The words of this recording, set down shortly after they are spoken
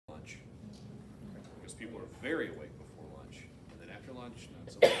very awake before lunch, and then after lunch,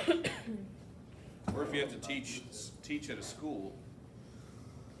 not so much. Or if you have to teach at a school,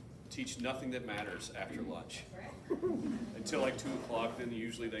 teach nothing that matters after lunch until like 2 o'clock. Then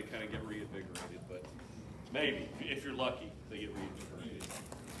usually they kind of get reinvigorated, but maybe if you're lucky, they get reinvigorated.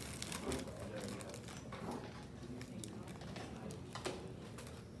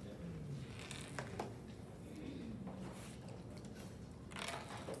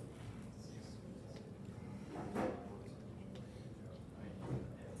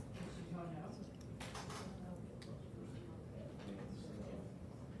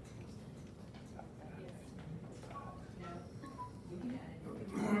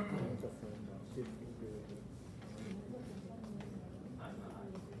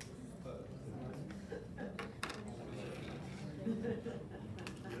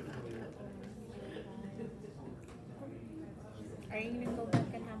 Are you going to go back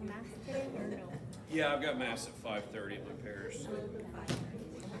and have mass today or no? Yeah, I've got mass at 5:30 at my parish.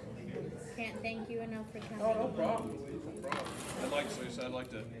 Can't thank you enough for coming. Oh, no problem. No problem. I'd like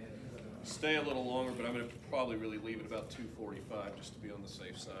to stay a little longer, but I'm going to probably really leave at about 2:45 just to be on the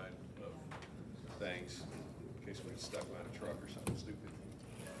safe side of things, in case we get stuck behind a truck or something stupid.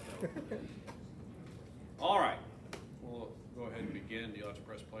 All right. We'll go ahead and begin. Do you have to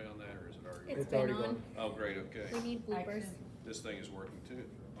press play on that, or is it already? It's already on. Oh, great. Okay. We need bloopers. This thing is working too.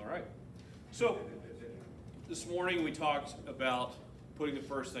 All right. So this morning we talked about putting the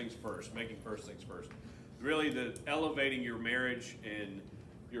first things first, making first things first. Really, the elevating your marriage and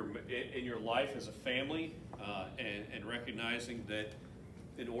your life as a family, and recognizing that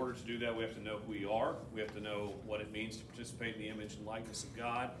in order to do that, we have to know who we are. We have to know what it means to participate in the image and likeness of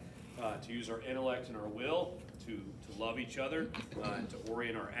God, to use our intellect and our will to love each other, and to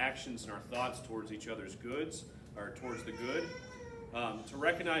orient our actions and our thoughts towards each other's goods, or towards the good. To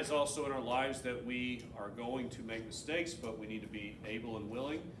recognize also in our lives that we are going to make mistakes, but we need to be able and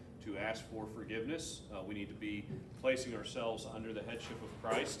willing to ask for forgiveness. We need to be placing ourselves under the headship of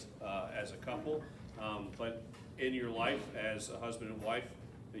Christ as a couple. But in your life as a husband and wife,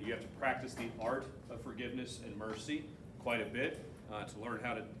 that you have to practice the art of forgiveness and mercy quite a bit to learn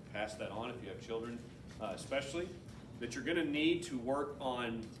how to pass that on if you have children, especially. That you're going to need to work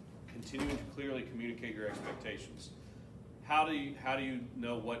on continuing to clearly communicate your expectations. How do you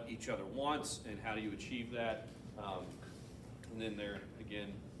know what each other wants, and how do you achieve that? And then there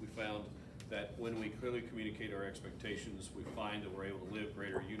again, we found that when we clearly communicate our expectations, we find that we're able to live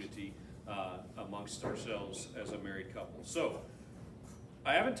greater unity amongst ourselves as a married couple. So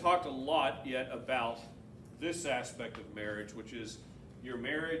I haven't talked a lot yet about this aspect of marriage, which is your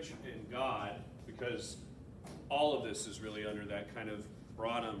marriage and God, because all of this is really under that kind of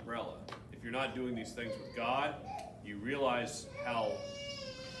broad umbrella. If you're not doing these things with God, you realize how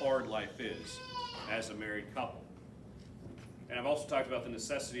hard life is as a married couple. And I've also talked about the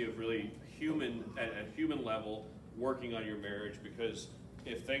necessity of really at a human level working on your marriage, because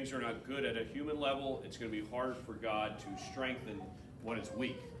if things are not good at a human level, it's going to be hard for God to strengthen what is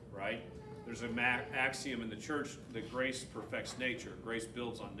weak, right? There's an axiom in the church that grace perfects nature. Grace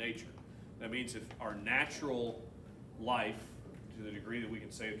builds on nature. That means if our natural life, to the degree that we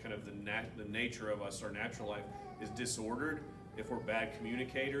can say kind of the nature of us, our natural life, is disordered, if we're bad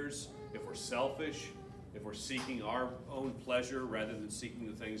communicators, if we're selfish, if we're seeking our own pleasure rather than seeking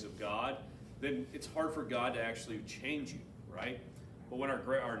the things of God, then it's hard for God to actually change you, right? But when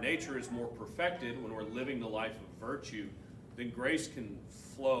our nature is more perfected, when we're living the life of virtue, then grace can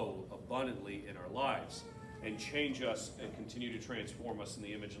flow abundantly in our lives and change us and continue to transform us in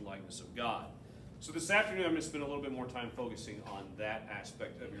the image and likeness of God. So this afternoon, I'm going to spend a little bit more time focusing on that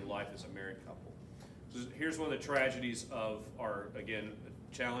aspect of your life as a married couple. So here's one of the tragedies of our, again,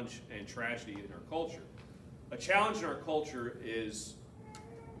 challenge and tragedy in our culture. A challenge in our culture is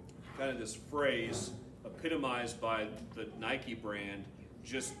kind of this phrase epitomized by the Nike brand,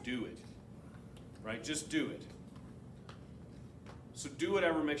 just do it, right? Just do it. So do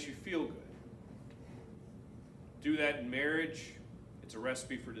whatever makes you feel good. Do that in marriage, it's a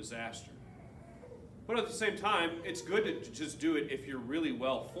recipe for disaster. But at the same time, it's good to just do it if you're really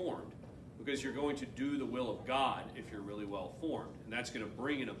well formed, because you're going to do the will of God if you're really well formed. And that's going to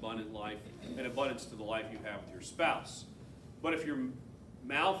bring an abundant life, an abundance to the life you have with your spouse. But if you're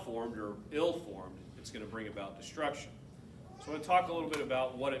malformed or ill-formed, it's going to bring about destruction. So I'm going to talk a little bit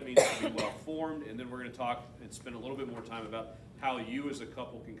about what it means to be well formed, and then we're going to talk and spend a little bit more time about how you as a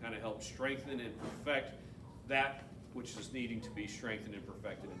couple can kind of help strengthen and perfect that which is needing to be strengthened and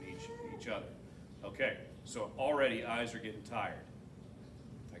perfected in each other. Okay, so already eyes are getting tired.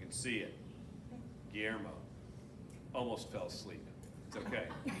 I can see it. Guillermo almost fell asleep. It's okay.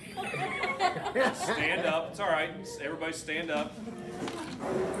 Stand up. It's all right. Everybody stand up.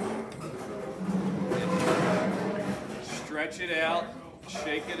 Stretch it out.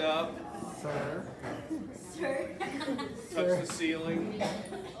 Shake it up. Sir. Touch the ceiling.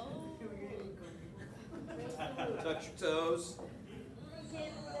 Touch your toes.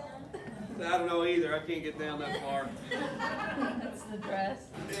 I don't know either. I can't get down that far. That's the dress.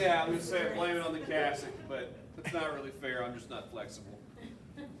 Yeah, I'm going to say blame it on the cassock, but it's not really fair. I'm just not flexible.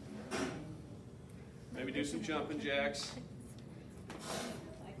 Maybe do some jumping jacks.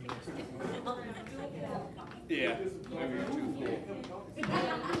 Yeah, maybe you're too full.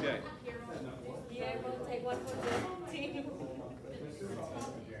 Okay. Yeah, we'll take one for the team.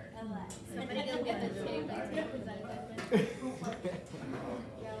 Somebody go get the tape and take his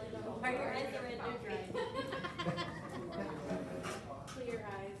Are your eyes are red? They're dry. Clear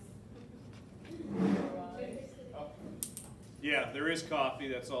eyes. Yeah, there is coffee.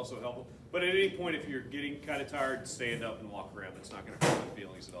 That's also helpful. But at any point, if you're getting kind of tired, stand up and walk around. It's not going to hurt my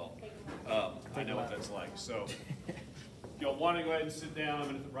feelings at all. I know what that's like. So you'll want to go ahead and sit down. I'm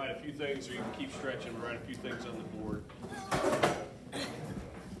going to write a few things, or you can keep stretching and write a few things on the board.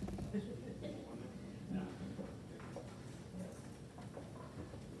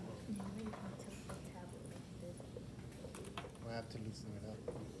 We'll have to loosen it up.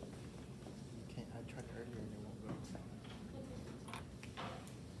 You can't. I tried earlier and it won't go.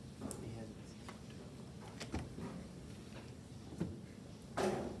 He has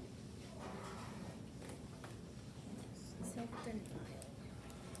Self-denial.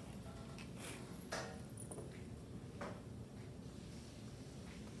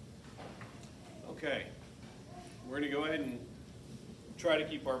 Okay, we're going to go ahead and try to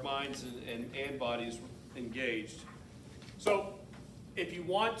keep our minds and bodies engaged. So, if you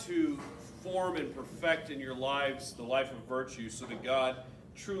want to form and perfect in your lives the life of virtue so that God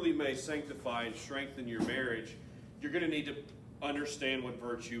truly may sanctify and strengthen your marriage, you're going to need to understand what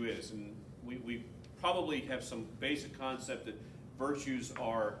virtue is. And we probably have some basic concept that virtues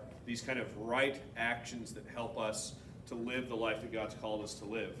are these kind of right actions that help us to live the life that God's called us to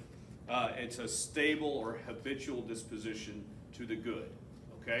live. It's a stable or habitual disposition to the good,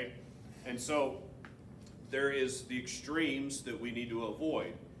 okay? And so there is the extremes that we need to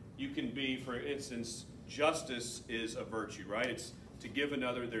avoid. You can be, for instance, justice is a virtue, right? It's to give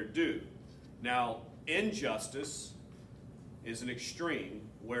another their due. Now, injustice is an extreme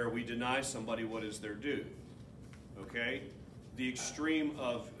where we deny somebody what is their due, okay? The extreme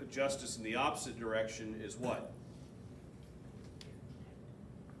of justice in the opposite direction is what?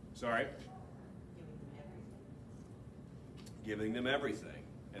 Sorry? Giving them everything.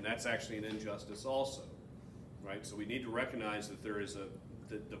 And that's actually an injustice also, right? So we need to recognize that there is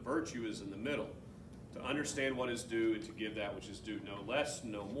the virtue is in the middle. To understand what is due and to give that which is due. No less,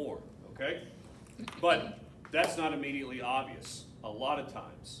 no more, okay? But that's not immediately obvious a lot of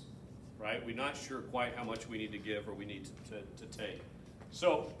times, right? We're not sure quite how much we need to give or we need to take.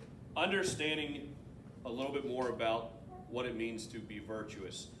 So understanding a little bit more about what it means to be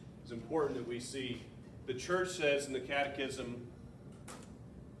virtuous is important that we see. The church says in the catechism,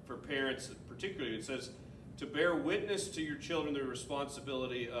 for parents particularly, it says, to bear witness to your children the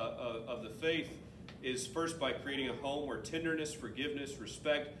responsibility of the faith is first by creating a home where tenderness, forgiveness,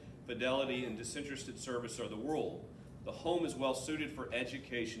 respect, fidelity, and disinterested service are the rule. The home is well suited for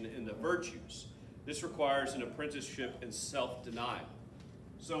education in the virtues. This requires an apprenticeship in self-denial.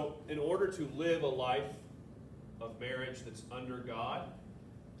 So in order to live a life of marriage that's under God,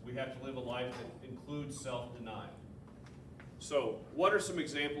 we have to live a life that includes self-denial. So what are some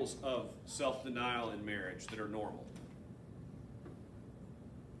examples of self-denial in marriage that are normal?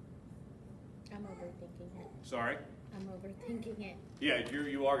 I'm overthinking it. Sorry? I'm overthinking it. Yeah,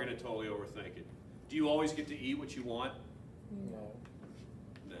 you are going to totally overthink it. Do you always get to eat what you want? No.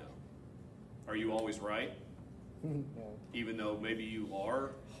 No. Are you always right? No. Even though maybe you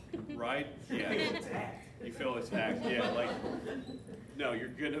are right? Yeah. You feel attacked. Yeah, like, no, you're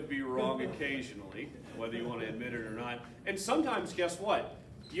going to be wrong occasionally, whether you want to admit it or not. And sometimes, guess what?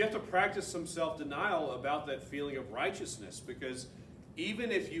 You have to practice some self-denial about that feeling of righteousness, because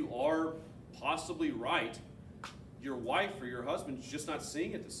even if you are possibly right, your wife or your husband's just not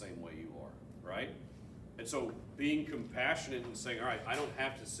seeing it the same way you are, right? And so being compassionate and saying, all right, I don't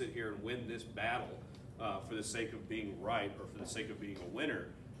have to sit here and win this battle for the sake of being right or for the sake of being a winner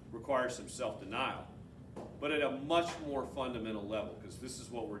requires some self-denial. But at a much more fundamental level, because this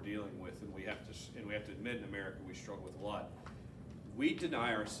is what we're dealing with, and we have to admit in America we struggle with a lot. We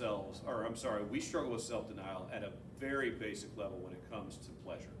deny ourselves, or I'm sorry, we struggle with self-denial at a very basic level when it comes to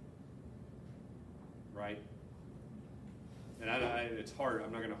pleasure, right? and it's hard,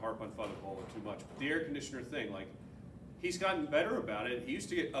 I'm not going to harp on Father Paul too much, but the air conditioner thing, like, he's gotten better about it. He used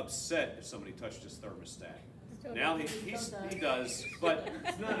to get upset if somebody touched his thermostat. Now he does, but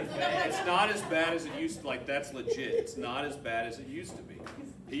it's not as bad as it used to. Like, that's legit. It's not as bad as it used to be.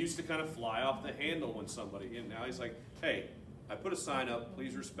 He used to kind of fly off the handle when somebody, and now he's like, hey, I put a sign up,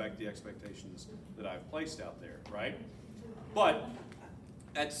 please respect the expectations that I've placed out there, right? But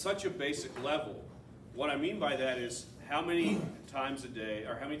at such a basic level, what I mean by that is how many times a day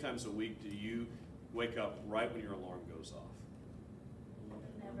or how many times a week do you wake up right when your alarm goes off?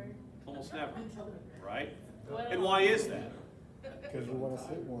 Never. Almost never, right? Well, And why is that? Because we want to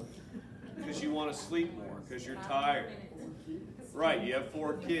sleep more. Because you want to sleep more, because you're tired. Right, you have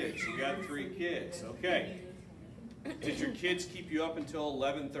 4 kids, you got 3 kids, okay. Did your kids keep you up until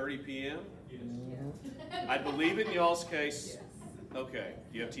 11:30 p.m.? I believe in y'all's case. Okay,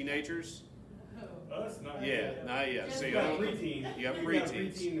 you have teenagers? Us, not Yeah, yet. not yet. So We you got have preteen. You have We've got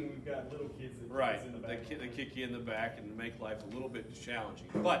preteens. preteen and we've got little kids that Right, kids in the they back. they kick you in the back and make life a little bit challenging.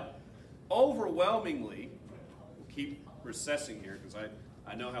 But overwhelmingly, we'll keep recessing here because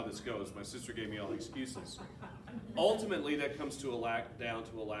I know how this goes. My sister gave me all the excuses. Ultimately, that comes to down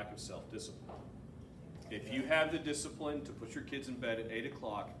to a lack of self-discipline. If you have the discipline to put your kids in bed at 8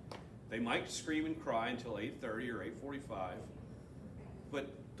 o'clock, they might scream and cry until 8:30 or 8:45, but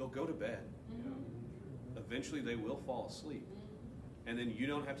they'll go to bed. Eventually, they will fall asleep. And then you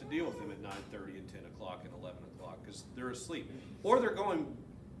don't have to deal with them at 9:30 and 10 o'clock and 11 o'clock because they're asleep. Or they're going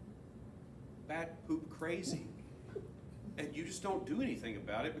bat poop crazy. And you just don't do anything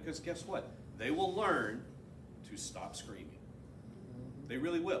about it because guess what? They will learn to stop screaming. They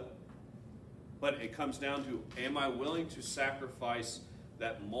really will. But it comes down to, am I willing to sacrifice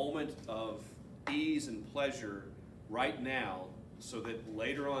that moment of ease and pleasure right now so that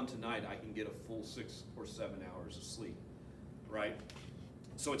later on tonight I can get a full 6 or 7 hours of sleep, right?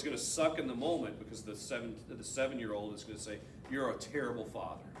 So it's going to suck in the moment because the 7-year-old is going to say, you're a terrible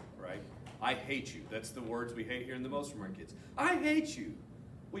father, right? I hate you. That's the words we hate hearing the most from our kids. I hate you.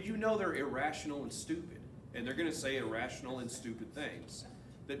 Well, you know they're irrational and stupid. And they're going to say irrational and stupid things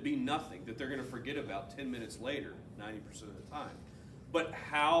that mean nothing, that they're going to forget about 10 minutes later, 90% of the time. But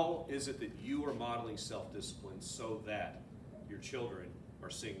how is it that you are modeling self-discipline so that your children are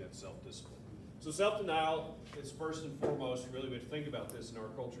seeing that self-discipline? So self-denial is first and foremost, really we think about this in our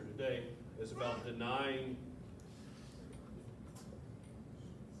culture today, is about denying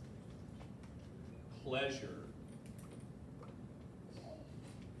pleasure.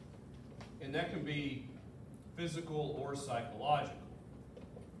 And that can be physical or psychological.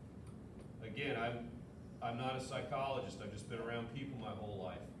 Again, I'm not a psychologist. I've just been around people my whole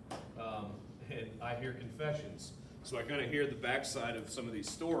life. And I hear confessions. So I kind of hear the backside of some of these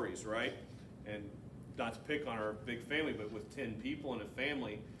stories, right? And not to pick on our big family, but with 10 people in a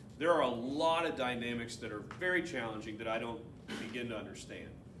family, there are a lot of dynamics that are very challenging that I don't begin to understand.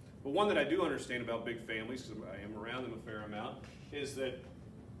 But one that I do understand about big families, because I am around them a fair amount, is that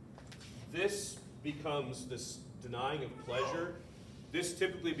this denying of pleasure, this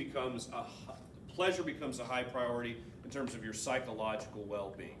typically becomes pleasure becomes a high priority in terms of your psychological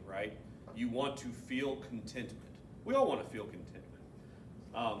well-being, right? You want to feel contentment. We all want to feel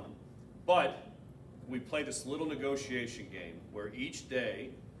contentment. But we play this little negotiation game where each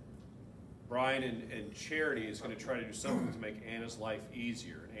day, Brian and Charity is going to try to do something to make Anna's life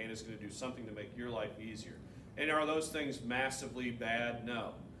easier, and Anna's going to do something to make your life easier. And are those things massively bad?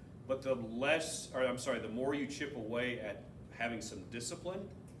 No. But the more you chip away at having some discipline,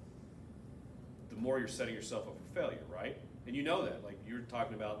 the more you're setting yourself up for failure, right? And you know that. Like you're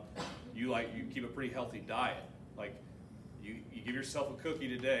talking about, you keep a pretty healthy diet. Like you give yourself a cookie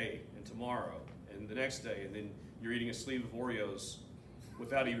today and tomorrow and the next day, and then you're eating a sleeve of Oreos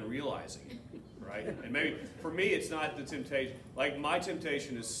without even realizing it, right? And maybe for me, it's not the temptation. Like my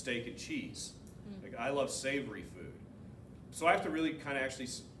temptation is steak and cheese. Like I love savory food, so I have to really kind of actually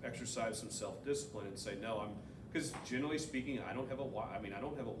exercise some self-discipline and say no. Because generally speaking, I don't have a wife. I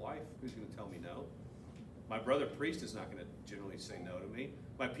don't have a wife who's going to tell me no. My brother priest is not going to generally say no to me.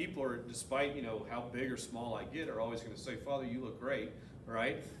 My people are, despite how big or small I get, are always going to say, Father, you look great,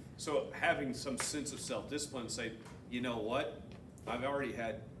 right? So having some sense of self-discipline, say, you know what? I've already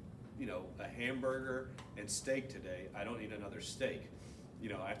had, a hamburger and steak today. I don't need another steak.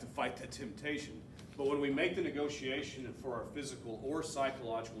 I have to fight that temptation. But when we make the negotiation for our physical or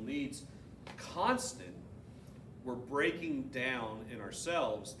psychological needs constant, we're breaking down in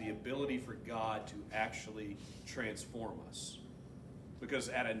ourselves the ability for God to actually transform us. Because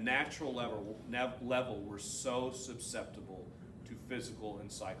at a natural level, we're so susceptible to physical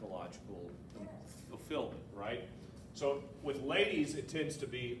and psychological fulfillment, right? So with ladies, it tends to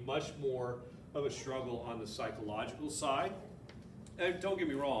be much more of a struggle on the psychological side. And don't get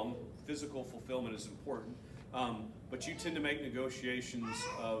me wrong, physical fulfillment is important, but you tend to make negotiations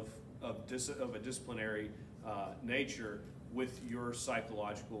of a disciplinary nature with your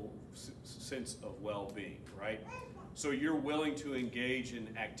psychological sense of well-being, right? So you're willing to engage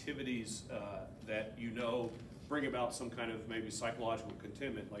in activities that you know bring about some kind of maybe psychological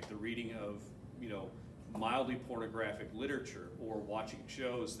contentment, like the reading of, mildly pornographic literature, or watching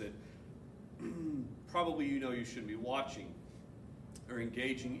shows that probably you shouldn't be watching, or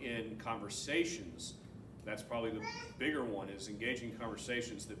engaging in conversations. That's probably the bigger one, is engaging in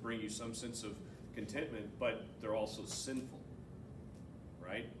conversations that bring you some sense of contentment, but they're also sinful,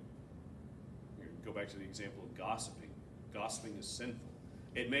 right? Go back to the example of gossiping. Gossiping is sinful.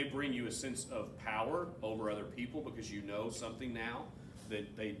 It may bring you a sense of power over other people because you know something now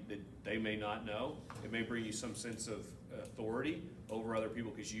that they may not know. It may bring you some sense of authority over other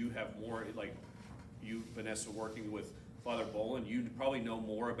people because you have more, like you, Vanessa, working with Father Boland, you probably know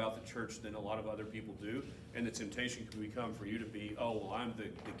more about the church than a lot of other people do, and the temptation can become for you to be, oh, well, I'm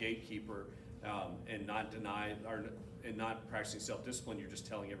the gatekeeper, and not and not practicing self-discipline. You're just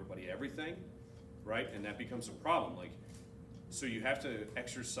telling everybody everything, right? And that becomes a problem. Like, so you have to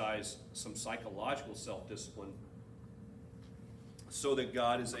exercise some psychological self-discipline so that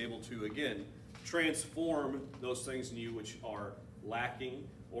God is able to, again, transform those things in you which are lacking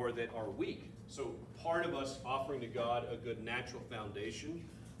or that are weak. So part of us offering to God a good natural foundation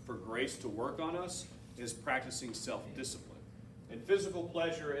for grace to work on us is practicing self-discipline. And physical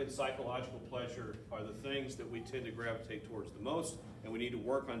pleasure and psychological pleasure are the things that we tend to gravitate towards the most, and we need to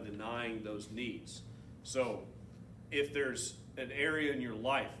work on denying those needs. So if there's an area in your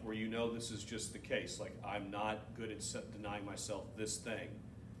life where you know this is just the case, like I'm not good at denying myself this thing,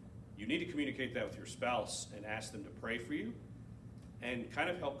 you need to communicate that with your spouse and ask them to pray for you and kind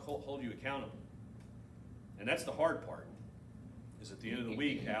of help hold you accountable. And that's the hard part, is at the end of the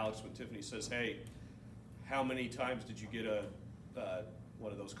week, Alex, when Tiffany says, hey, how many times did you get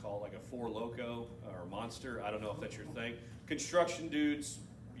what are those called, like a Four Loko or Monster? I don't know if that's your thing. Construction dudes,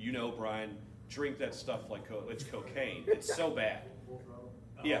 Brian, drink that stuff like it's cocaine. It's so bad.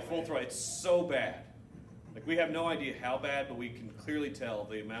 Yeah, full throttle. It's so bad. Like, we have no idea how bad, but we can clearly tell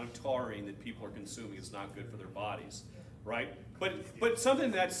the amount of taurine that people are consuming is not good for their bodies, right? But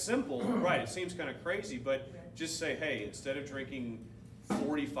something that's simple, right? It seems kind of crazy, but just say, hey, instead of drinking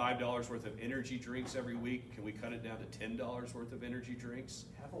 $45 worth of energy drinks every week, can we cut it down to $10 worth of energy drinks?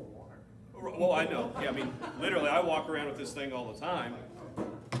 Have a water. Well, I know. Yeah, I mean, literally, I walk around with this thing all the time.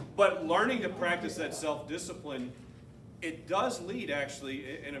 But learning to practice that self-discipline, it does lead,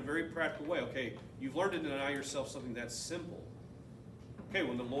 actually, in a very practical way. Okay, you've learned to deny yourself something that's simple. Okay,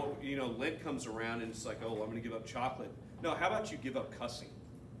 when the Lord, Lent comes around and it's like, oh, I'm going to give up chocolate. No, how about you give up cussing?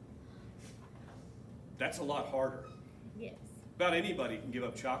 That's a lot harder. Yes. About anybody can give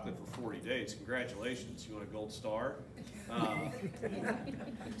up chocolate for 40 days. Congratulations. You want a gold star?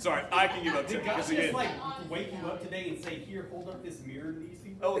 Sorry, I can give up Did chocolate. God just like wake you up today and say, here, hold up this mirror to these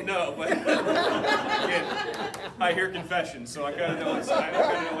people? Oh, no, but again, I hear confessions, so I kind of know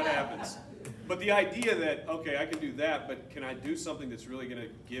what happens. But the idea that, okay, I can do that, but can I do something that's really going to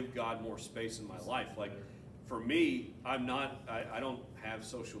give God more space in my life? Like, for me, I don't have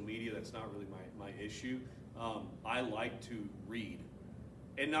social media. That's not really my issue. I like to read.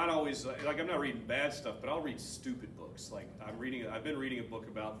 And not always, like, I'm not reading bad stuff, but I'll read stupid books. Like, I've been reading a book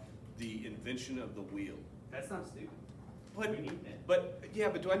about the invention of the wheel. That's not stupid. But, We need that. but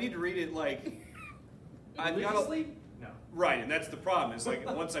do I need to read it like, Religiously? No. right, and that's the problem. Is like,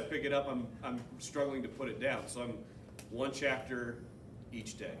 once I pick it up, I'm struggling to put it down. So I'm one chapter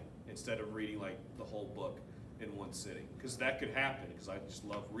each day instead of reading like the whole book in one sitting, because that could happen, because I just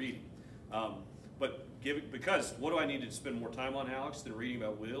love reading. Because what do I need to spend more time on, Alex, than reading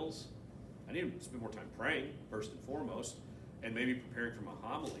about wills? I need to spend more time praying, first and foremost, and maybe preparing for my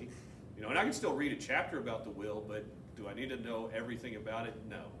homily. And I can still read a chapter about the will, but do I need to know everything about it?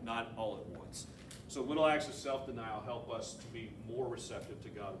 No, not all at once. So little acts of self-denial help us to be more receptive to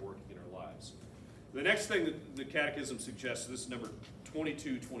God working in our lives. The next thing that the Catechism suggests, this is number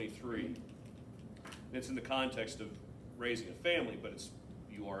 2223, and it's in the context of raising a family, but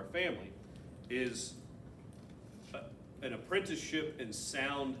you are a family, is an apprenticeship in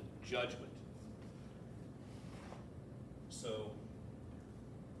sound judgment. So,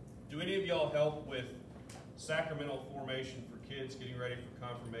 do any of y'all help with sacramental formation for kids getting ready for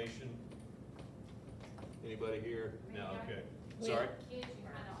confirmation? Anybody here? No, okay. Sorry?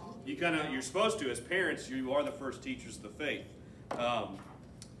 You're supposed to. As parents, you are the first teachers of the faith.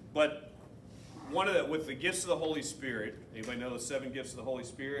 But with the gifts of the Holy Spirit, anybody know the 7 gifts of the Holy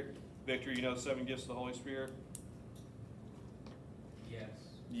Spirit? Victor, you know the 7 gifts of the Holy Spirit? Yes.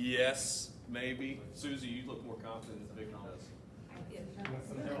 Yes, maybe. Susie, you look more confident than Victor does.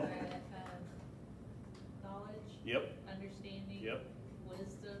 Knowledge. Yep, Understanding. yep,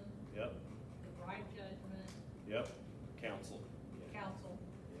 Wisdom. yep, Right judgment. yep. Counsel. Counsel.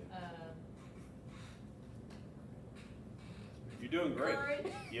 You're doing great. Courage.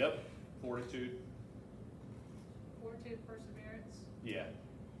 Yep. Fortitude. Fortitude. Perseverance. Yeah.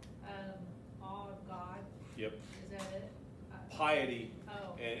 Awe of God. Yep. Is that it? Piety.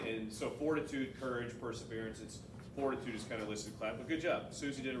 Oh. And so fortitude, courage, perseverance. It's fortitude is kind of listed in class, but good job.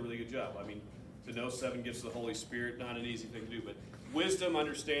 Susie did a really good job. I mean, to know 7 gifts of the Holy Spirit, not an easy thing to do, but wisdom,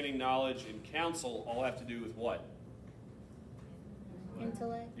 understanding, knowledge, and counsel all have to do with what?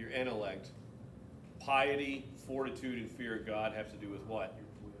 Intellect. Your intellect. Piety, fortitude, and fear of God have to do with what?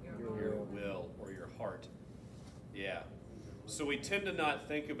 Your will or your heart. Yeah. So we tend to not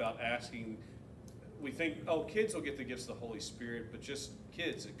think about asking, we think, oh, kids will get the gifts of the Holy Spirit, but just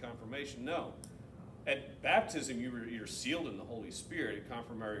kids at confirmation. No. At baptism, you're sealed in the Holy Spirit. At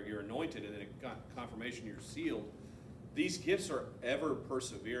confirmation, you're anointed, and then at confirmation, you're sealed. These gifts are ever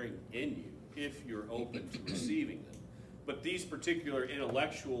persevering in you if you're open to receiving them. But these particular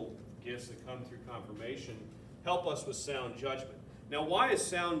intellectual gifts that come through confirmation help us with sound judgment. Now, why is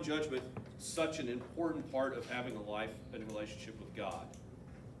sound judgment such an important part of having a life and relationship with God?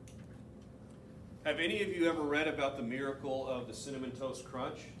 Have any of you ever read about the miracle of the Cinnamon Toast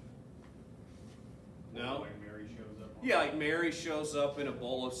Crunch? No? Like Mary shows up. Yeah, like Mary shows up in a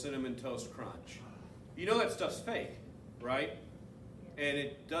bowl of Cinnamon Toast Crunch. You know that stuff's fake, right? And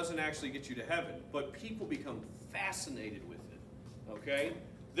it doesn't actually get you to heaven. But people become fascinated with it, okay?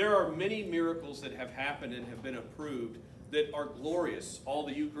 There are many miracles that have happened and have been approved that are glorious. All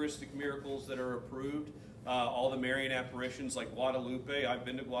the Eucharistic miracles that are approved, all the Marian apparitions like Guadalupe. I've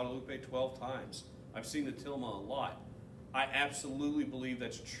been to Guadalupe 12 times. I've seen the tilma a lot. I absolutely believe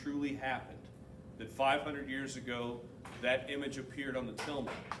that's truly happened. That 500 years ago, that image appeared on the tilma.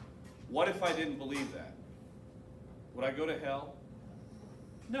 What if I didn't believe that? Would I go to hell?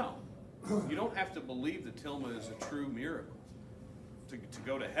 No. You don't have to believe the tilma is a true miracle to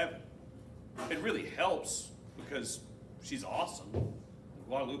go to heaven. It really helps because she's awesome.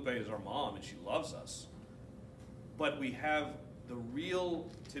 Guadalupe is our mom and she loves us. But we have the real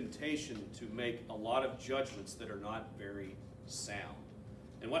temptation to make a lot of judgments that are not very sound.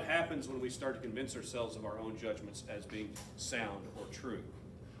 And what happens when we start to convince ourselves of our own judgments as being sound or true?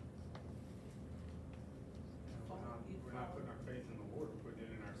 We're not putting our faith in the Lord, we're putting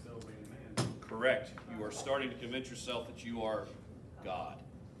it in ourselves and man. Correct. You are starting to convince yourself that you are God.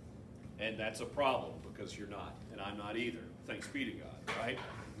 And that's a problem because you're not, and I'm not either. Thanks be to God, right?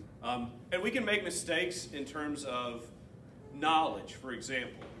 And we can make mistakes in terms of knowledge, for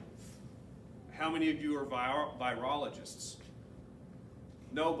example. How many of you are virologists?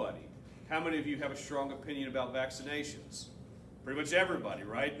 Nobody. How many of you have a strong opinion about vaccinations? Pretty much everybody,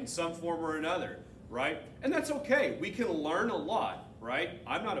 right? In some form or another, right? And that's okay. We can learn a lot, right?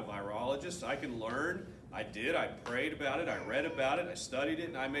 I'm not a virologist. I can learn. I did. I prayed about it. I read about it. I studied it,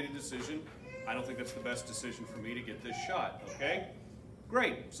 and I made a decision. I don't think that's the best decision for me to get this shot, okay?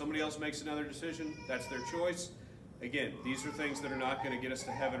 Great. Somebody else makes another decision. That's their choice. Again, these are things that are not going to get us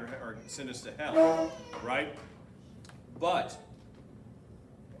to heaven or send us to hell, right? But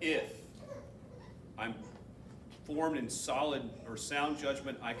if I'm formed in solid or sound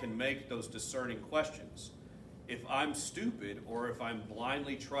judgment, I can make those discerning questions. If I'm stupid or if I'm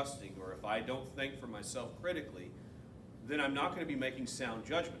blindly trusting or if I don't think for myself critically, then I'm not going to be making sound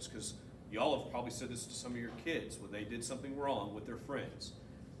judgments because y'all have probably said this to some of your kids when they did something wrong with their friends.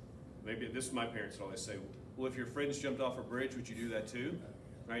 Maybe this is my parents would always say, well, if your friends jumped off a bridge, would you do that too?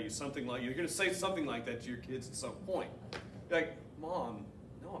 Right? You're going to say something like that to your kids at some point. You're like, Mom,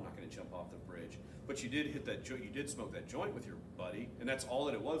 no, I'm not going to jump off the bridge. But you did hit that joint. You did smoke that joint with your buddy, and that's all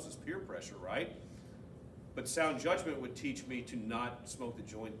that it was peer pressure, right? But sound judgment would teach me to not smoke the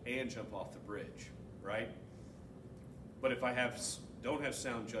joint and jump off the bridge, right? But if I don't have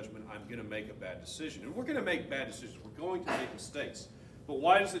sound judgment, I'm going to make a bad decision. And we're going to make bad decisions. We're going to make mistakes. But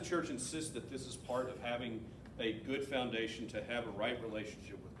why does the church insist that this is part of having a good foundation to have a right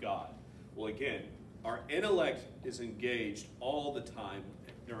relationship with God? Well, again, our intellect is engaged all the time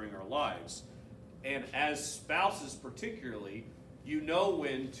during our lives. And as spouses particularly, you know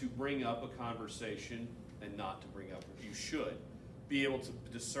when to bring up a conversation and not to bring up, you should be able to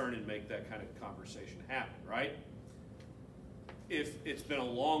discern and make that kind of conversation happen, right? If it's been a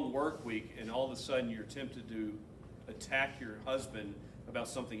long work week and all of a sudden you're tempted to attack your husband about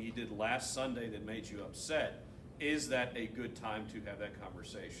something he did last Sunday that made you upset, is that a good time to have that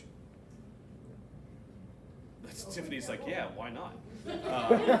conversation? Tiffany's like, yeah, why not?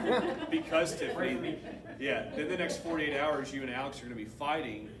 Because Tiffany, yeah, then the next 48 hours, you and Alex are going to be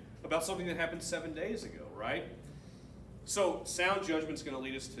fighting about something that happened 7 days ago, right? So sound judgment's going to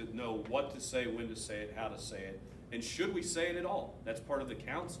lead us to know what to say, when to say it, how to say it, and should we say it at all? That's part of the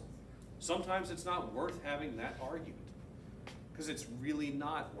counsel. Sometimes it's not worth having that argument, because it's really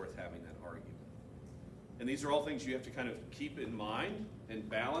not worth having that argument. And these are all things you have to kind of keep in mind and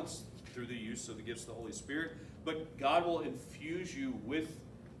balance through the use of the gifts of the Holy Spirit. But God will infuse you with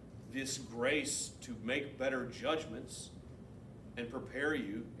this grace to make better judgments and prepare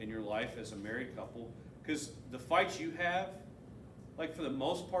you in your life as a married couple. Because the fights you have, like for the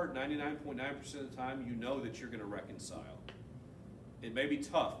most part, 99.9% of the time, you know that you're going to reconcile. It may be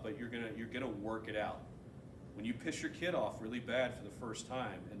tough, but you're gonna work it out. When you piss your kid off really bad for the first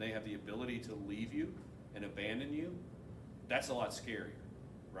time and they have the ability to leave you and abandon you, that's a lot scarier,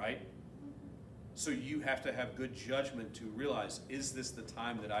 right? So you have to have good judgment to realize, is this the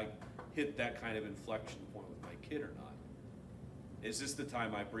time that I hit that kind of inflection point with my kid or not? Is this the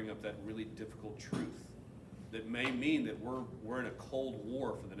time I bring up that really difficult truth that may mean that we're in a cold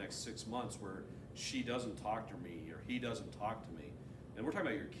war for the next 6 months where she doesn't talk to me or he doesn't talk to me? And we're talking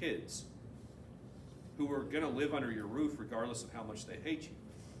about your kids who are going to live under your roof regardless of how much they hate you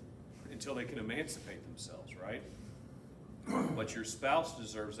until they can emancipate themselves, right? But your spouse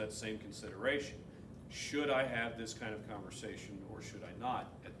deserves that same consideration. Should I have this kind of conversation or should I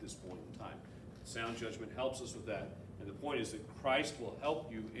not at this point in time? Sound judgment helps us with that. And the point is that Christ will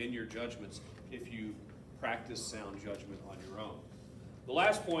help you in your judgments if you practice sound judgment on your own. The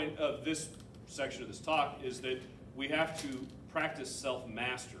last point of this section of this talk is that we have to practice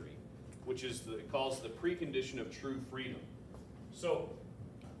self-mastery, which is it calls the precondition of true freedom. So,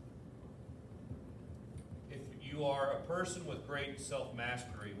 if you are a person with great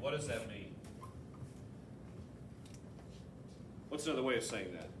self-mastery, what does that mean? What's another way of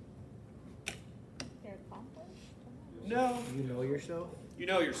saying that? They're accomplished? No. You know yourself? You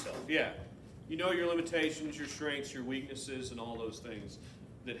know yourself, yeah. You know your limitations, your strengths, your weaknesses, and all those things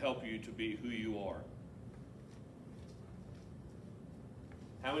that help you to be who you are.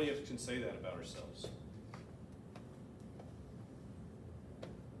 How many of us can say that about ourselves?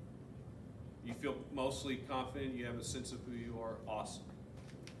 You feel mostly confident, you have a sense of who you are? Awesome.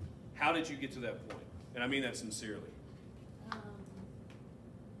 How did you get to that point? And I mean that sincerely. I don't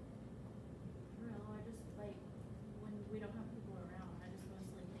know, I just like, when we don't have people around, I just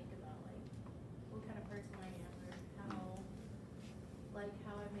mostly think about like, what kind of person I am, or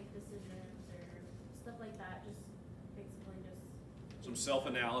how I make decisions, or stuff like that, just basically just. Some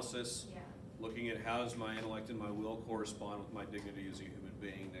self-analysis, Yeah. looking at how does my intellect and my will correspond with my dignity as a human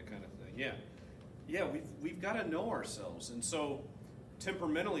being, that kind of thing. Yeah, yeah, we've got to know ourselves, and so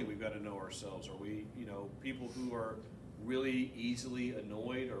temperamentally we've got to know ourselves. Are we, people who are really easily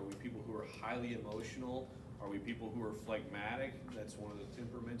annoyed? Are we people who are highly emotional? Are we people who are phlegmatic? That's one of the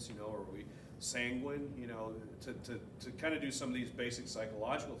temperaments. Are we sanguine? To kind of do some of these basic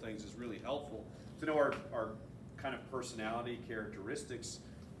psychological things is really helpful to know our kind of personality characteristics.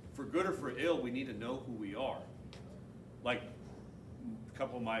 For good or for ill, we need to know who we are. Like a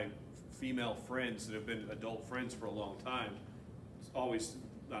couple of my female friends that have been adult friends for a long time, always,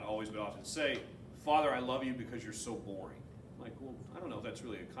 not always, but often say, "Father, I love you because you're so boring." I'm like, well, I don't know if that's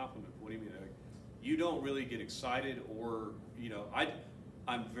really a compliment. What do you mean? Like, you don't really get excited, or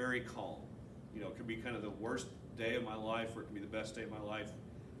I'm very calm. It could be kind of the worst day of my life, or it could be the best day of my life.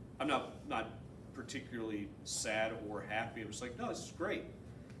 I'm not particularly sad or happy. I'm just like, no, this is great.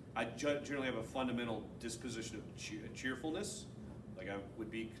 I generally have a fundamental disposition of cheerfulness. Like, I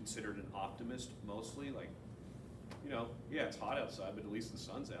would be considered an optimist mostly. Like, yeah, it's hot outside, but at least the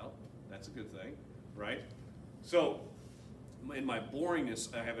sun's out. That's a good thing, right? So, in my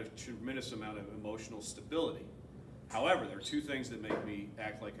boringness, I have a tremendous amount of emotional stability. However, there are two things that make me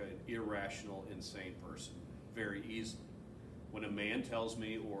act like an irrational, insane person very easily. When a man tells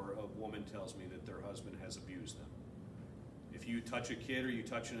me or a woman tells me that their husband has abused them. If you touch a kid or you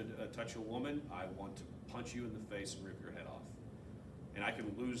touch a woman, I want to punch you in the face and rip your head off. And I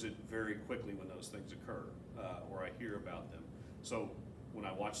can lose it very quickly when those things occur, or I hear about them. So when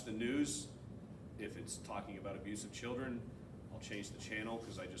I watch the news, if it's talking about abuse of children, I'll change the channel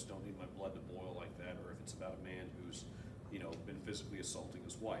because I just don't need my blood to boil like that. Or if it's about a man who's, been physically assaulting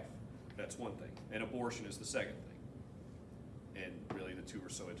his wife, that's one thing. And abortion is the second thing. And really, the two are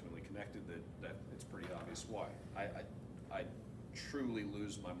so intimately connected that it's pretty obvious why. I truly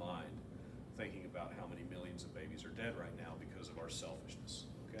lose my mind thinking about how many millions of babies are dead right now because of our selfishness,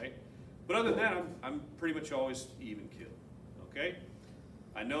 okay? But other than that, I'm pretty much always even keel, okay?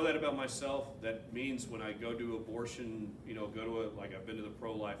 I know that about myself. That means when I go to abortion, like I've been to the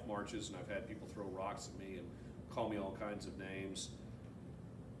pro-life marches and I've had people throw rocks at me and call me all kinds of names.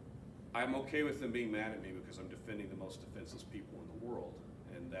 I'm okay with them being mad at me because I'm defending the most defenseless people in the world,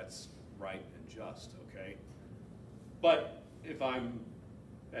 and that's right and just, okay? But if I'm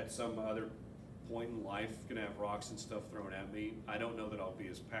at some other point in life gonna have rocks and stuff thrown at me, I don't know that I'll be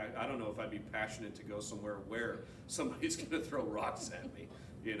I don't know if I'd be passionate to go somewhere where somebody's gonna throw rocks at me.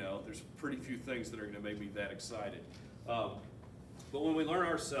 There's pretty few things that are gonna make me that excited. But when we learn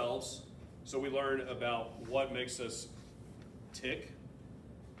ourselves, so we learn about what makes us tick.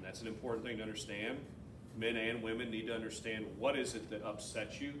 And that's an important thing to understand. Men and women need to understand what is it that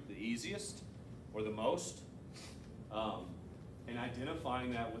upsets you the easiest or the most. And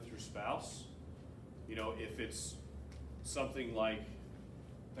identifying that with your spouse. If it's something like,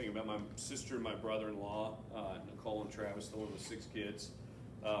 thinking about my sister and my brother-in-law, Nicole and Travis, the one with 6 kids,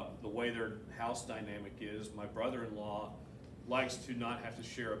 the way their house dynamic is, my brother-in-law likes to not have to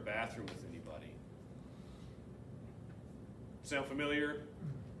share a bathroom with anybody. Sound familiar?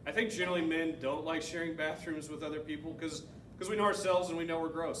 I think generally men don't like sharing bathrooms with other people because we know ourselves and we know we're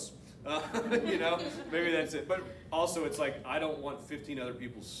gross. Maybe that's it. But also it's like, I don't want 15 other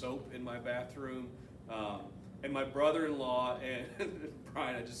people's soap in my bathroom. And my brother-in-law and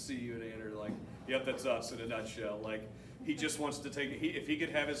Brian, I just see you and Anna are like, yep, that's us in a nutshell. Like, he just wants to if he could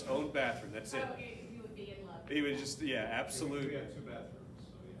have his own bathroom, that's it. Oh, he would be in love. He would just, yeah, absolutely. We have 2 bathrooms, so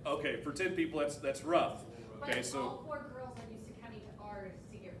yeah. Okay, for 10 people, that's rough. Okay, But so. all 4 girls are used to coming to ours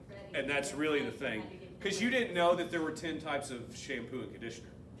to get ready. And that's really the thing. Because you didn't know that there were 10 types of shampoo and conditioner.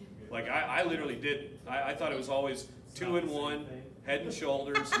 Like, I literally didn't. I thought it was always 2-in-1, Head and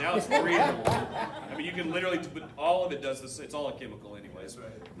Shoulders. Now it's 3-in-1. I mean, you can literally, but all of it does this. It's all a chemical anyways.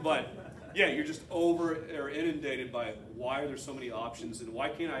 But, yeah, you're just inundated by why are there so many options and why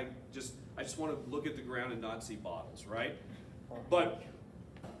can't I just want to look at the ground and not see bottles, right? But,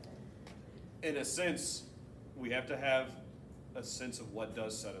 in a sense, we have to have a sense of what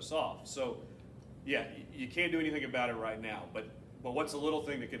does set us off. So, yeah, you can't do anything about it right now, but what's a little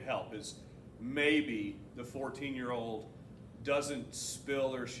thing that could help is maybe the 14-year-old doesn't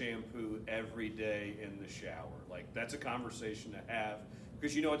spill their shampoo every day in the shower. Like, that's a conversation to have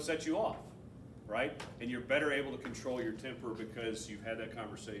because it sets you off, right? And you're better able to control your temper because you've had that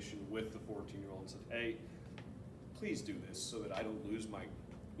conversation with the 14-year-old and said, hey, please do this so that I don't lose my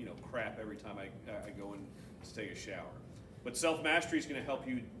crap every time I go in to take a shower. But self-mastery is going to help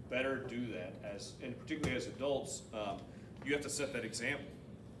you better do that, and particularly as adults, you have to set that example.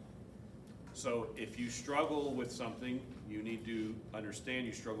 So if you struggle with something, you need to understand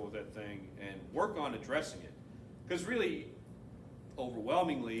you struggle with that thing and work on addressing it. Because really,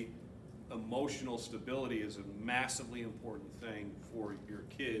 overwhelmingly, emotional stability is a massively important thing for your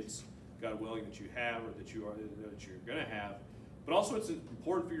kids, God willing, that you have or that you're going to have. But also it's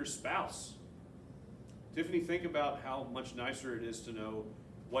important for your spouse. Tiffany, think about how much nicer it is to know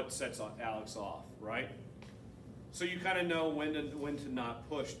what sets Alex off, right? So you kind of know when to not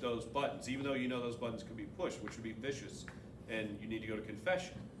push those buttons, even though you know those buttons could be pushed, which would be vicious, and you need to go to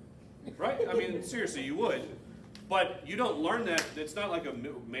confession, right? I mean, seriously, you would. But you don't learn that. It's not like a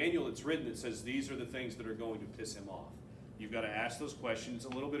manual that's written that says these are the things that are going to piss him off. You've got to ask those questions. A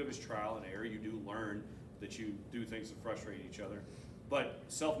little bit of his trial and error. You do learn that you do things that frustrate each other. But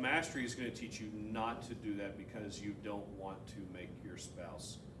self-mastery is going to teach you not to do that because you don't want to make your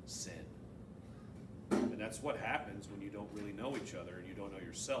spouse sin. And that's what happens when you don't really know each other and you don't know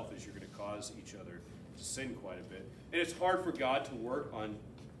yourself, is you're going to cause each other to sin quite a bit. And it's hard for God to work on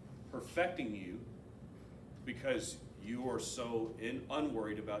perfecting you because you are so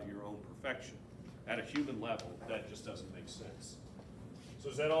unworried about your own perfection. At a human level, that just doesn't make sense. So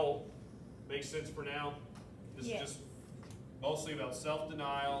does that all make sense for now? This is just mostly about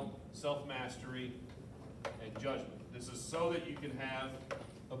self-denial, self-mastery, and judgment. This is so that you can have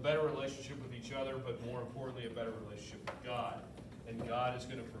a better relationship with each other, but more importantly, a better relationship with God. And God is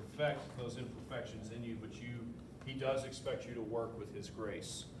going to perfect those imperfections in you, but He does expect you to work with His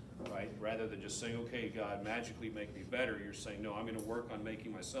grace, right? Rather than just saying, okay, God, magically make me better, you're saying, no, I'm going to work on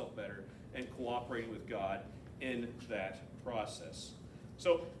making myself better and cooperating with God in that process.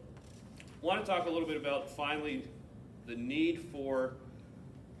 So I want to talk a little bit about, finally, the need for,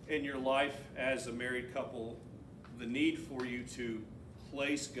 in your life as a married couple, the need for you to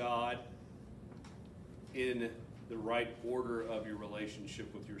place God in the right order of your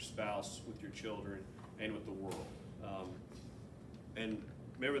relationship with your spouse, with your children, and with the world. And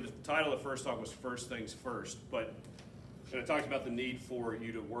remember the title of the first talk was First Things First, and I talked about the need for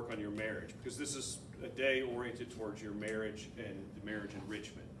you to work on your marriage, because this is a day oriented towards your marriage and the marriage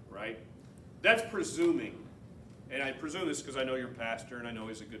enrichment, right? That's presuming, and I presume this because I know you're a pastor and I know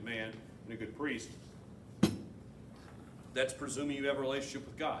he's a good man and a good priest. That's presuming you have a relationship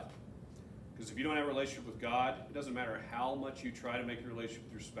with God. Because if you don't have a relationship with God, it doesn't matter how much you try to make your relationship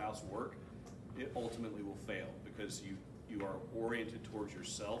with your spouse work, it ultimately will fail, because you are oriented towards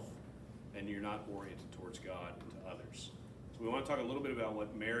yourself and you're not oriented towards God and to others. So we want to talk a little bit about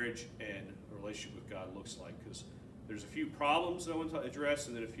what marriage and a relationship with God looks like, because there's a few problems that I want to address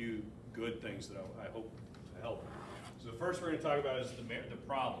and then a few good things that I hope to help. So the first we're going to talk about is the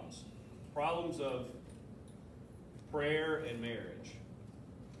problems. Problems of prayer and marriage.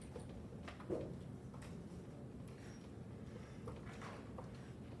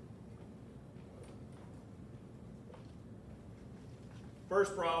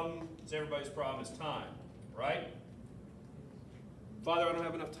 First problem, it's everybody's problem, is time, right? Father, I don't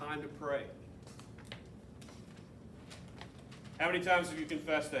have enough time to pray. How many times have you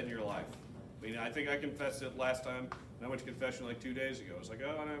confessed that in your life? I mean, I think I confessed it last time. I went to confession like 2 days ago. I was like, oh,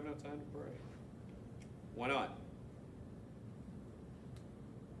 I don't have enough time to pray. Why not?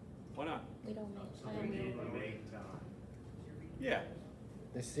 Why not? We don't make So we time. need to make time. Yeah.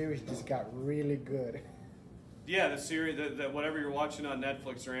 The series just got really good. Yeah, the series, that whatever you're watching on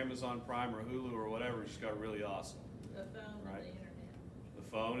Netflix or Amazon Prime or Hulu or whatever just got really awesome. The phone Right. and the internet. The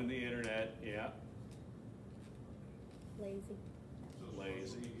phone and the internet, yeah. Lazy.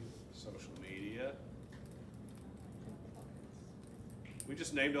 Lazy, social media. We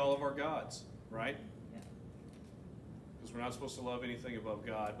just named all of our gods, right? Because we're not supposed to love anything above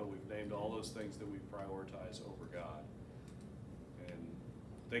God, but we've named all those things that we prioritize over God. And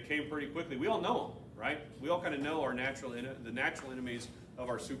they came pretty quickly. We all know them, right? We all kind of know our the natural enemies of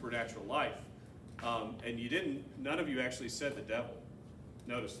our supernatural life. And none of you actually said the devil.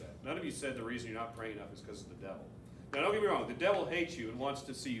 Notice that. None of you said the reason you're not praying enough is because of the devil. Now, don't get me wrong. The devil hates you and wants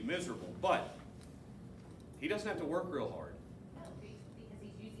to see you miserable, but he doesn't have to work real hard. No, because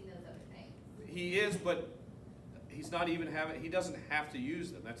he's using those other things. He is, but he's not even he doesn't have to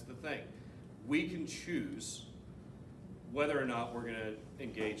use them. That's the thing. We can choose whether or not we're going to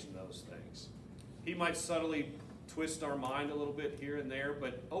engage in those things. He might subtly twist our mind a little bit here and there,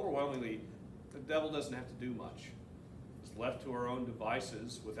 but overwhelmingly, the devil doesn't have to do much. It's left to our own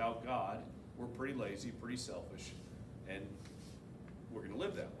devices without God. We're pretty lazy, pretty selfish, and we're going to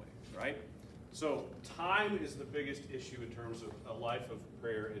live that way, right? So time is the biggest issue in terms of a life of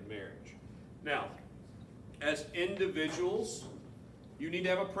prayer and marriage. Now, as individuals, you need to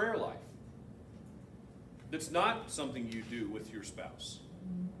have a prayer life. That's not something you do with your spouse.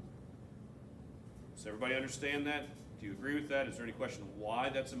 Does everybody understand that? Do you agree with that? Is there any question of why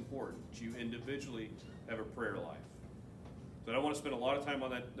that's important? Do you individually have a prayer life? So I don't want to spend a lot of time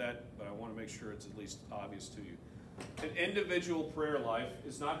on that, but I want to make sure it's at least obvious to you. An individual prayer life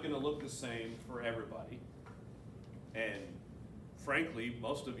is not going to look the same for everybody. And frankly,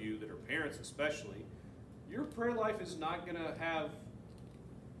 most of you that are parents especially, your prayer life is not going to have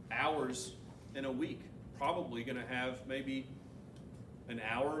hours in a week. Probably going to have maybe an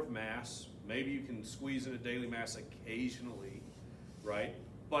hour of Mass. Maybe you can squeeze in a daily Mass occasionally, right?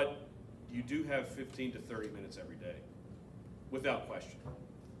 But you do have 15 to 30 minutes every day, without question.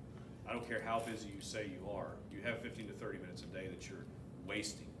 I don't care how busy you say you are. You have 15 to 30 minutes a day that you're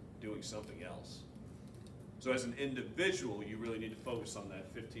wasting doing something else. So as an individual, you really need to focus on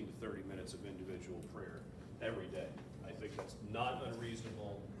that 15 to 30 minutes of individual prayer every day. I think that's not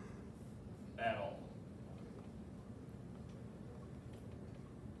unreasonable at all.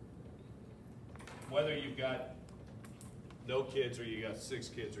 Whether you've got no kids or you got 6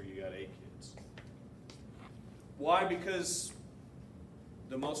 kids or you got 8 kids. Why? Because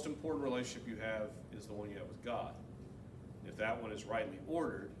the most important relationship you have is the one you have with God. If that one is rightly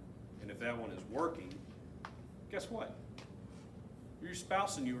ordered, and if that one is working, guess what? Your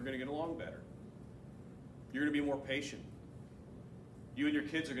spouse and you are going to get along better. You're going to be more patient. You and your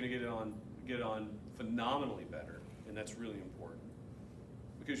kids are going to get on phenomenally better, and that's really important.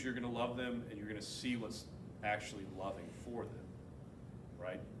 Because you're going to love them and you're going to see what's actually loving for them,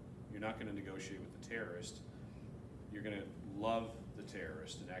 right? You're not going to negotiate with the terrorist. You're going to love the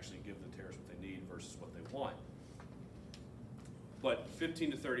terrorist and actually give the terrorist what they need versus what they want. But 15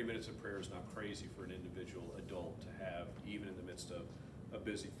 to 30 minutes of prayer is not crazy for an individual adult to have, even in the midst of a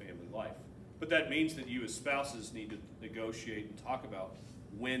busy family life. But that means that you as spouses need to negotiate and talk about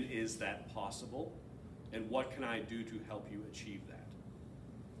when is that possible and what can I do to help you achieve that.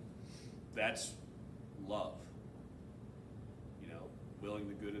 That's love. You know, willing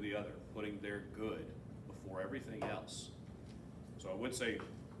the good of the other, putting their good before everything else. So I would say,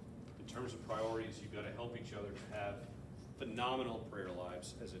 in terms of priorities, you've got to help each other to have phenomenal prayer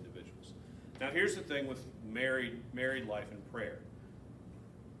lives as individuals. Now here's the thing with married life and prayer.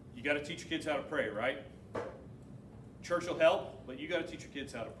 You got to teach your kids how to pray, right? Church will help, but you got to teach your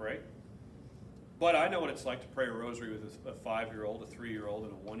kids how to pray. But I know what it's like to pray a rosary with a 5-year-old, a 3-year-old,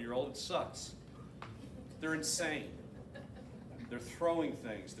 and a 1-year-old. It sucks. They're insane. They're throwing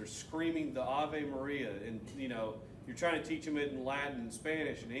things. They're screaming the Ave Maria, and you're trying to teach them it in Latin and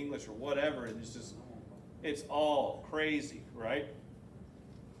Spanish and English or whatever, and it's all crazy, right?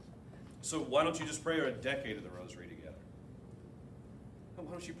 So why don't you just pray a decade of the rosary together? Why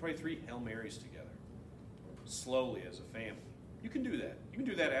don't you pray 3 Hail Marys together? Slowly as a family. You can do that. You can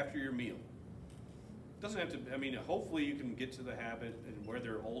do that after your meal. It doesn't have to, hopefully you can get to the habit and where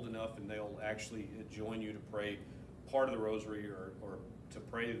they're old enough and they'll actually join you to pray part of the rosary or to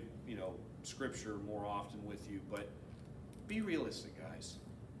pray, scripture more often with you. But be realistic, guys.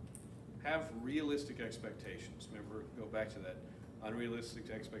 Have realistic expectations. Remember, go back to that.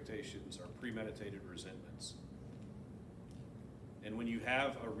 Unrealistic expectations are premeditated resentments. And when you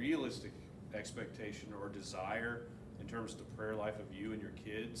have a realistic expectation or desire in terms of the prayer life of you and your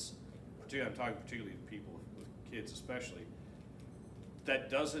kids, I'm talking particularly to people with kids especially, that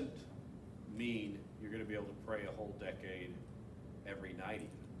doesn't mean you're going to be able to pray a whole decade every night even.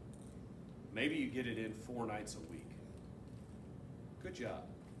 Maybe you get it in 4 nights a week. Good job.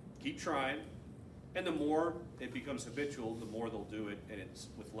 Keep trying. And the more it becomes habitual, the more they'll do it, and it's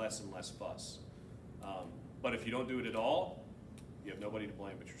with less and less fuss. But if you don't do it at all, you have nobody to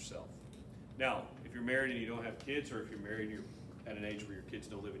blame but yourself. Now, if you're married and you don't have kids, or if you're married and you're at an age where your kids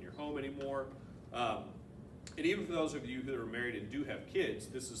don't live in your home anymore, and even for those of you who are married and do have kids,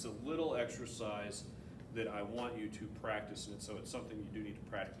 this is a little exercise that I want you to practice, and so it's something you do need to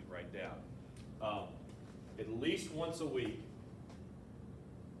practically write down. At least once a week,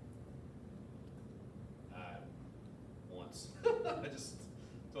 I just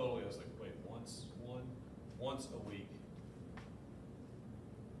totally, I was like, wait, once a week.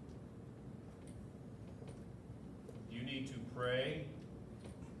 You need to pray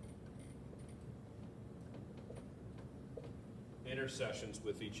intercessions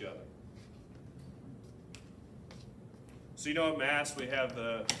with each other. So at Mass we have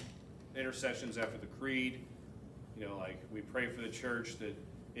the intercessions after the creed. Like we pray for the church that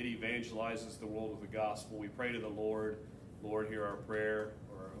it evangelizes the world with the gospel. We pray to the Lord, Lord, hear our prayer,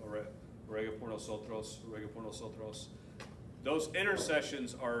 or ruega por nosotros, ruega por nosotros. Those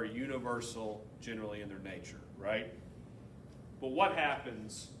intercessions are universal generally in their nature, right? But what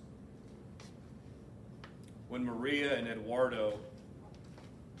happens when Maria and Eduardo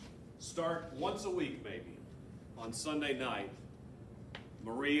start once a week maybe, on Sunday night,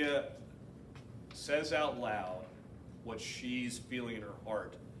 Maria says out loud what she's feeling in her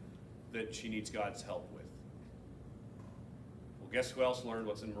heart that she needs God's help with. Well, guess who else learned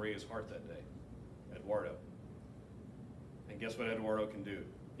what's in Maria's heart that day? Eduardo. And guess what Eduardo can do?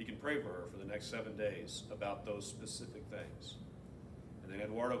 He can pray for her for the next 7 days about those specific things. And then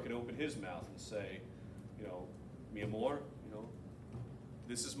Eduardo can open his mouth and say, mi amor,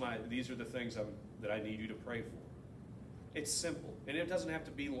 these are the things that I need you to pray for. It's simple, and it doesn't have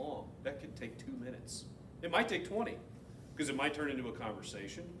to be long. That could take 2 minutes. It might take 20, because it might turn into a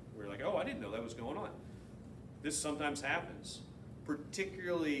conversation. We're like, oh, I didn't know that was going on. This sometimes happens,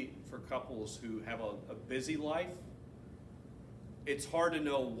 particularly for couples who have a busy life. It's hard to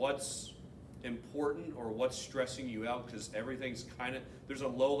know what's important or what's stressing you out, because everything's there's a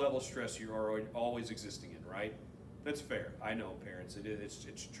low-level stress you're always existing in, right? That's fair. I know, parents.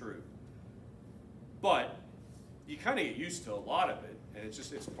 It's true. But you kind of get used to a lot of it, and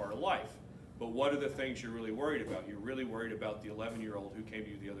it's part of life. But what are the things you're really worried about? You're really worried about the 11-year-old who came to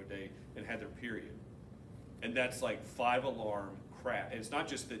you the other day and had their period. And that's like 5-alarm crap. And it's not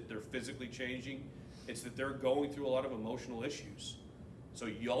just that they're physically changing, it's that they're going through a lot of emotional issues. So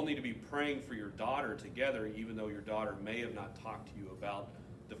y'all need to be praying for your daughter together, even though your daughter may have not talked to you about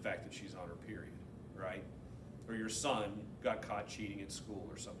the fact that she's on her period, right? Or your son got caught cheating at school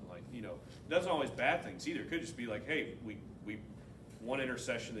or something like, it doesn't always bad things either. It could just be like, hey, one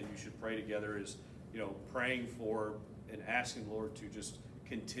intercession that you should pray together is, praying for and asking the Lord to just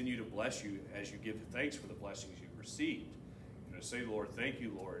continue to bless you as you give thanks for the blessings you've received. Say to the Lord, thank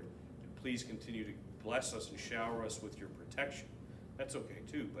you, Lord, and please continue to bless us and shower us with your protection. That's okay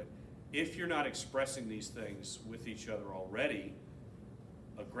too, but if you're not expressing these things with each other already,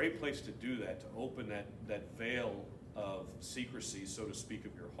 a great place to do that, to open that veil of secrecy, so to speak,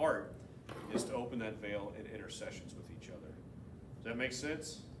 of your heart, is to open that veil in intercessions with each other. Does that make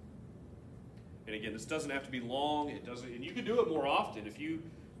sense? And again, this doesn't have to be long. It doesn't, and you can do it more often.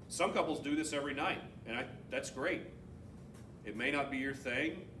 Some couples do this every night, and that's great. It may not be your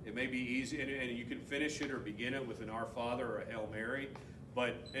thing. It may be easy, and you can finish it or begin it with an Our Father or a Hail Mary.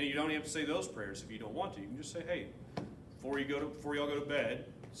 And you don't have to say those prayers if you don't want to. You can just say, hey, before y'all go to bed,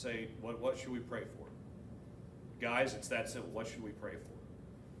 say, what should we pray for? Guys, it's that simple. What should we pray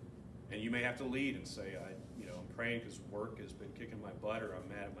for? And you may have to lead and say, I'm praying because work has been kicking my butt, or I'm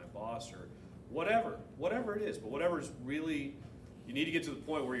mad at my boss, or whatever it is. But whatever's really, you need to get to the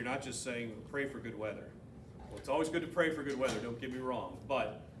point where you're not just saying, pray for good weather. Well, it's always good to pray for good weather, don't get me wrong,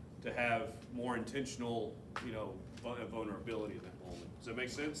 but to have more intentional, vulnerability in that moment. Does that make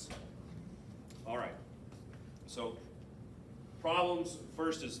sense? All right. So, problems,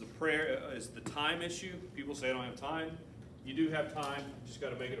 first is the time issue. People say I don't have time. You do have time, you just got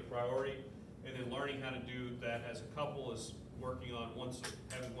to make it a priority. And then learning how to do that as a couple is working on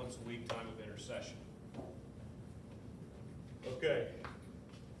having once a week time of intercession. Okay.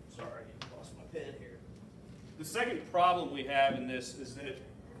 Sorry, I lost my pen here. The second problem we have in this is that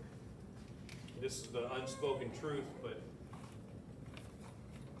this is the unspoken truth, but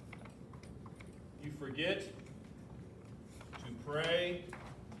you forget to pray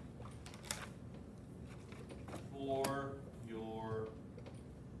for your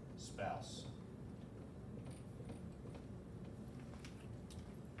spouse.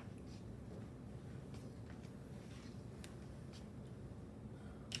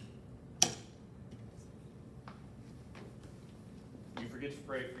 You forget to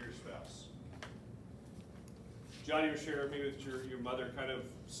pray for your spouse. Johnny was sharing with me that your mother kind of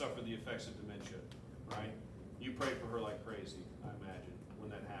suffered the effects of dementia, right? You prayed for her like crazy, I imagine, when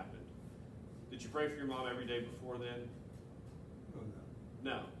that happened. Did you pray for your mom every day before then?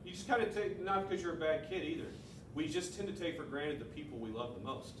 No. You just kind of take, not because you're a bad kid either. We just tend to take for granted the people we love the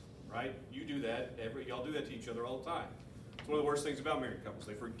most, right? You do that, y'all do that to each other all the time. It's one of the worst things about married couples.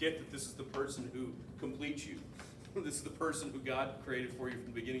 They forget that this is the person who completes you. This is the person who God created for you from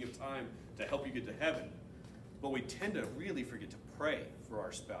the beginning of time to help you get to heaven. But we tend to really forget to pray for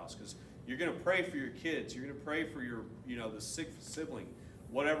our spouse, because you're going to pray for your kids. You're going to pray for your, the sick sibling.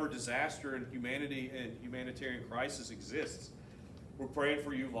 Whatever disaster in humanity and humanitarian crisis exists. We're praying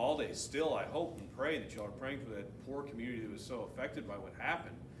for Uvalde. Still, I hope and pray that y'all are praying for that poor community that was so affected by what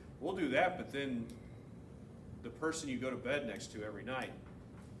happened. We'll do that, but then the person you go to bed next to every night,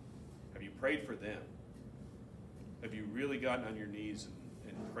 have you prayed for them? Have you really gotten on your knees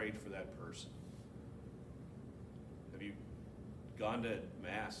and prayed for that person? Have you gone to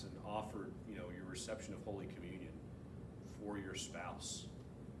Mass and offered, your reception of Holy Communion for your spouse?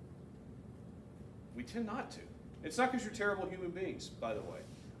 We tend not to. It's not because you're terrible human beings, by the way.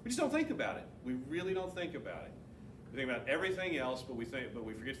 We just don't think about it. We really don't think about it. We think about everything else, but we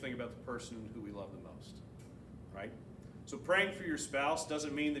forget to think about the person who we love the most, right? So praying for your spouse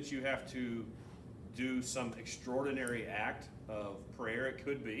doesn't mean that you have to do some extraordinary act of prayer. It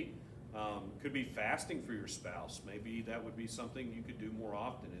could be. Could be fasting for your spouse. Maybe that would be something you could do more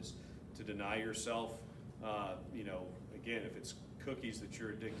often, is to deny yourself, again, if it's cookies that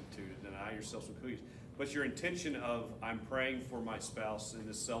you're addicted to deny yourself some cookies. But your intention of, I'm praying for my spouse in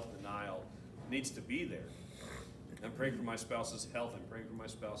this self-denial, needs to be there. I'm praying for my spouse's health. I'm praying for my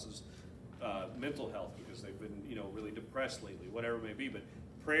spouse's mental health because they've been, really depressed lately, whatever it may be. But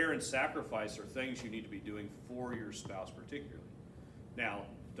prayer and sacrifice are things you need to be doing for your spouse particularly. Now,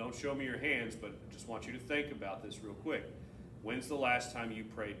 don't show me your hands, but I just want you to think about this real quick. When's the last time you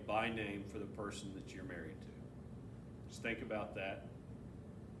prayed by name for the person that you're married to? Just think about that.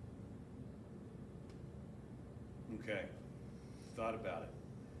 Okay. Thought about it.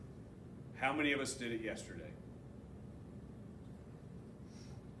 How many of us did it yesterday?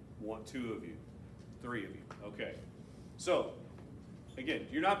 1, 2 of you, 3 of you. Okay. So, again,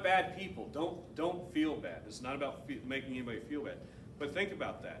 you're not bad people. Don't feel bad. It's not about making anybody feel bad. But think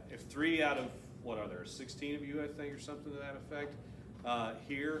about that. If 3 out of, 16 of you, I think, or something to that effect,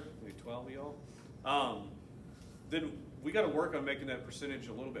 here, maybe 12 of y'all, then we got to work on making that percentage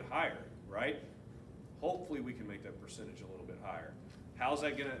a little bit higher, right? Hopefully we can make that percentage a little bit higher. How's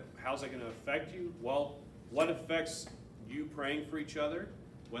that gonna affect you? Well, what affects you praying for each other,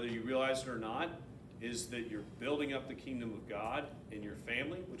 whether you realize it or not, is that you're building up the kingdom of God in your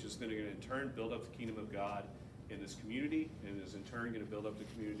family, which is going to in turn build up the kingdom of God in this community, and is in turn going to build up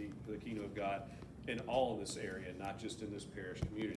the kingdom of God in all of this area, not just in this parish community.